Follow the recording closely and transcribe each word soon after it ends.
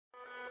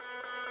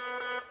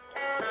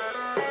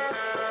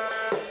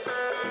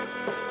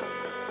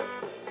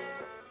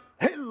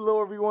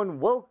Hello everyone,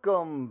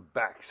 welcome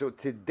back. So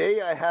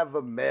today I have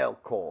a mail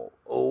call.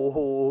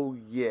 Oh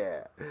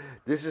yeah.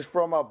 This is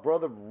from our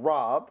brother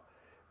Rob.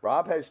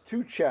 Rob has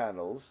two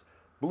channels,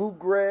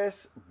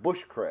 Bluegrass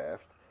Bushcraft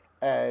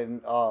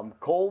and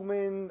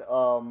Coleman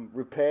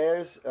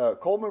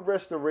Coleman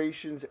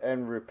Restorations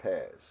and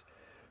Repairs.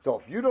 So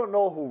if you don't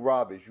know who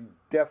Rob is, you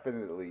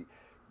definitely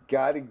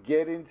got to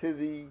get into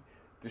the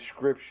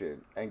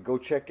description and go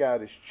check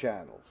out his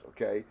channels,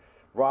 okay?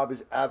 Rob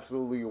is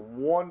absolutely a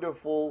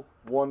wonderful,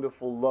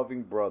 wonderful,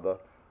 loving brother.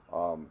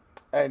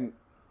 And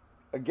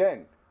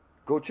again,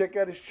 go check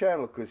out his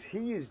channel because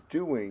he is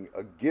doing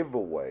a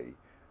giveaway,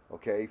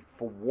 okay,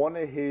 for one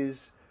of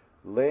his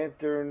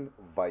lantern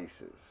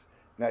vices.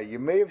 Now, you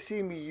may have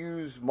seen me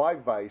use my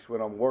vise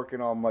when I'm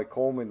working on my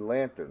Coleman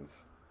lanterns.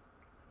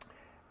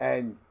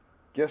 And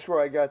guess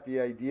where I got the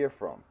idea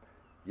from?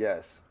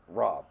 Yes,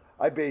 Rob.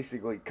 I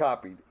basically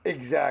copied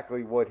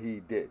exactly what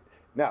he did.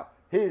 Now,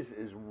 his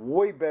is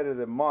way better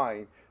than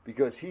mine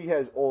because he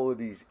has all of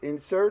these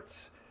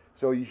inserts.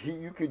 So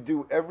you could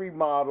do every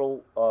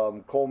model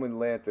Coleman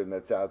lantern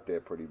that's out there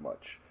pretty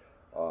much.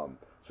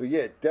 So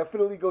yeah,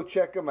 definitely go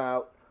check him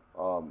out.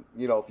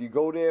 You know, if you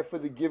go there for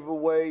the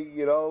giveaway,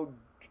 you know,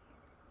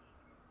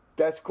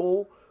 that's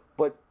cool.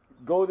 But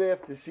go there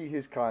to see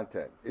his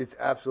content. It's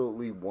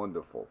absolutely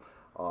wonderful.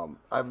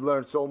 I've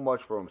learned so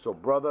much from him. So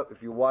brother,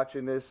 if you're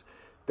watching this,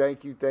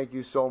 thank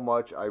you so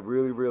much. I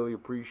really, really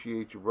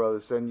appreciate you, brother.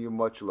 Send you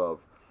much love.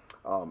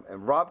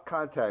 And Rob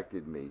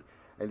contacted me,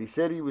 and he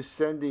said he was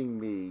sending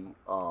me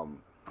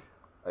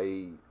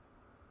a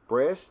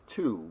brass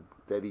tube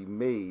that he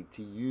made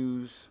to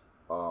use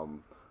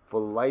for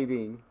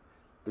lighting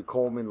the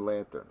Coleman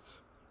lanterns.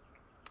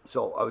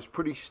 So I was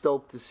pretty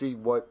stoked to see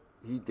what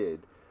he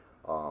did.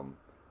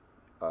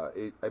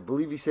 I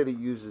believe he said he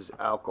uses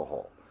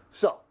alcohol.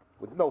 So,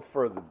 with no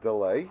further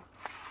delay,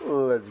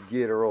 let's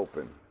get her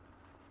open.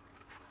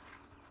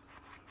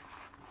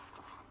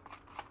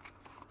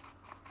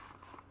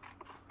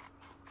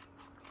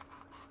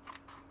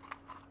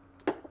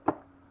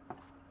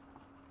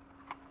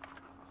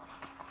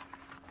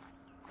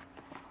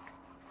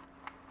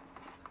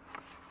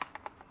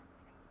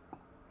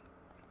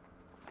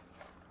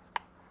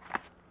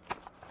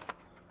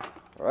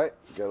 All right,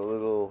 got a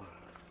little,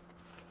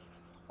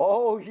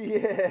 oh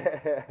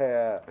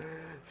yeah,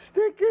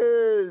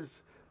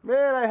 stickers.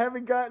 Man, I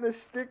haven't gotten a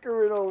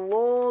sticker in a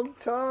long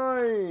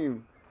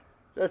time.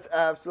 That's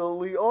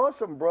absolutely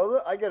awesome,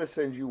 brother. I got to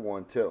send you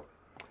one too.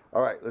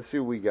 All right, let's see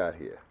what we got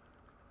here.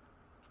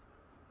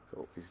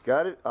 So he's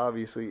got it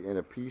obviously in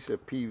a piece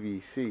of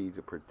PVC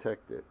to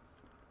protect it.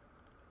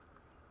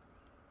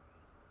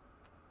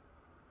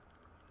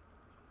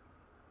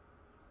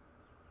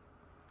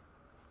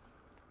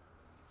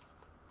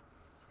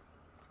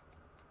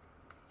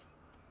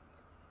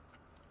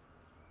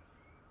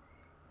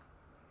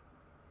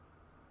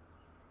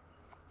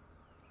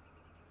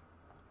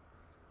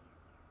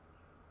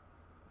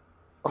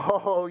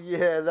 Oh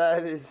yeah,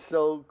 that is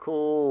so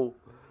cool.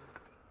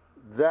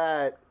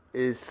 That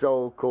is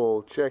so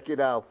cool. Check it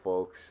out,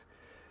 folks.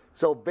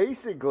 So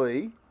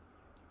basically,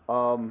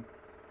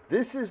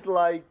 this is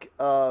like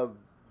sort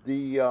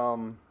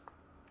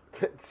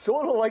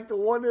of like the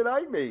one that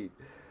I made.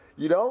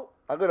 You know,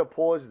 I'm gonna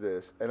pause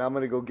this and I'm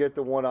gonna go get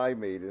the one I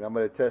made, and I'm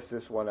gonna test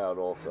this one out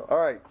also. All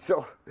right,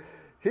 so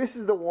this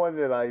is the one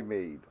that I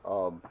made.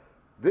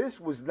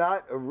 This was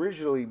not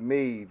originally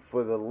made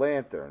for the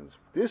lanterns.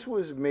 This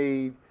was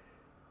made,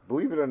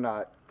 believe it or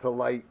not, to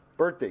light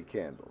birthday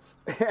candles.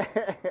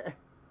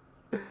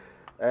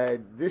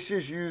 And this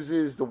just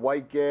uses the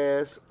white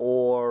gas,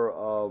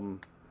 or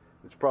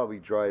it's probably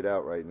dried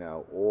out right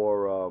now,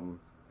 or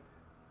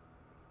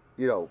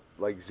you know,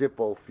 like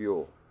Zippo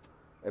fuel.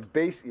 And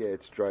basically, yeah,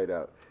 it's dried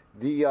out.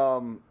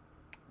 The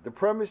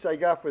premise I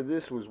got for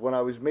this was when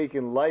I was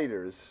making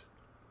lighters,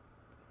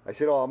 I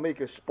said, oh, I'll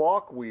make a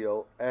spark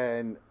wheel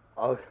and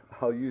I'll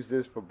use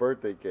this for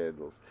birthday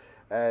candles.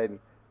 And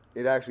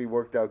it actually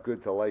worked out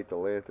good to light the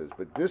lanterns.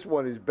 But this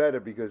one is better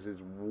because it's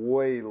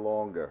way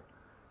longer.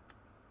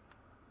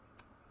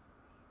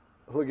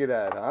 Look at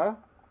that, huh?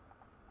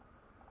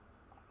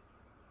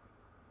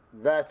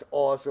 That's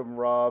awesome,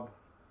 Rob.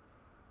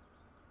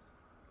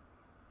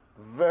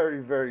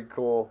 Very, very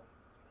cool.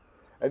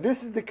 And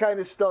this is the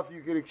kind of stuff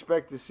you can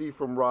expect to see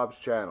from Rob's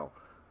channel,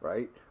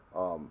 right?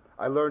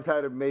 I learned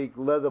how to make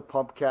leather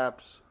pump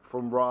caps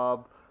from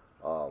Rob.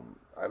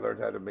 I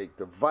learned how to make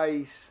the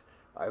vise.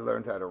 I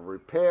learned how to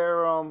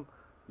repair them.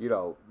 You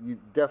know, you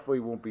definitely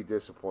won't be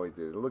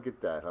disappointed. Look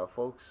at that, huh,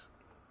 folks?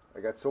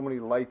 I got so many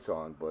lights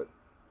on, but...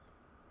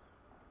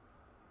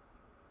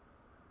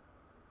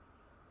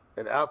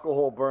 And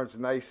alcohol burns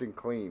nice and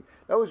clean.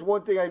 That was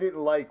one thing I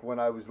didn't like when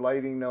I was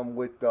lighting them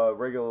with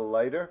regular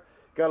lighter.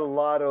 Got a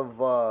lot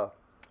of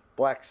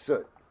black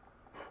soot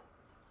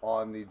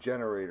on the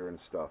generator and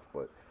stuff,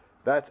 but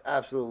that's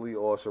absolutely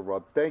awesome,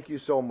 Rob. Thank you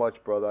so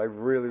much, brother. I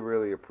really,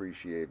 really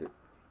appreciate it.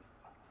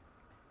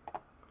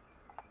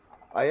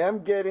 I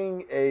am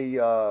getting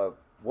a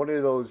one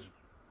of those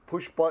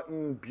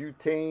push-button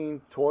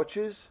butane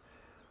torches.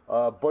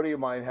 A buddy of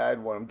mine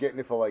had one. I'm getting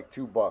it for like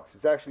 $2.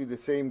 It's actually the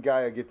same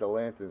guy I get the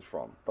lanterns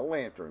from, the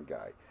lantern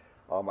guy.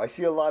 I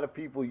see a lot of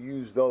people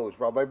use those.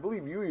 Rob, I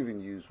believe you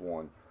even use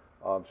one.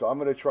 So I'm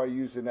going to try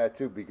using that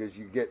too, because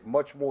you get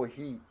much more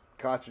heat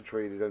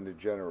concentrated on the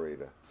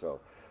generator. So,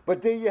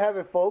 but there you have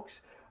it, folks.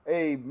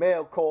 A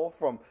mail call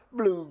from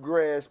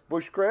Bluegrass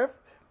Bushcraft.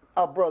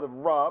 Our brother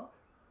Rob.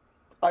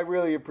 I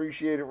really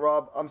appreciate it,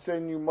 Rob. I'm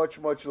sending you much,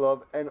 much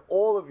love. And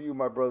all of you,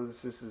 my brothers and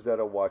sisters that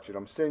are watching,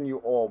 I'm sending you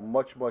all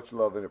much, much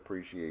love and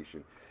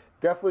appreciation.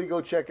 Definitely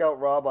go check out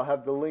Rob. I'll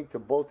have the link to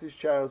both his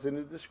channels in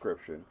the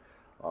description.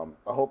 I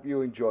hope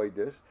you enjoyed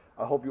this.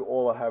 I hope you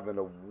all are having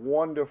a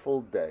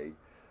wonderful day.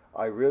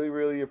 I really,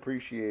 really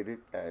appreciate it.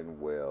 And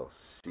we'll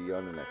see you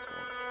on the next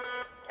one.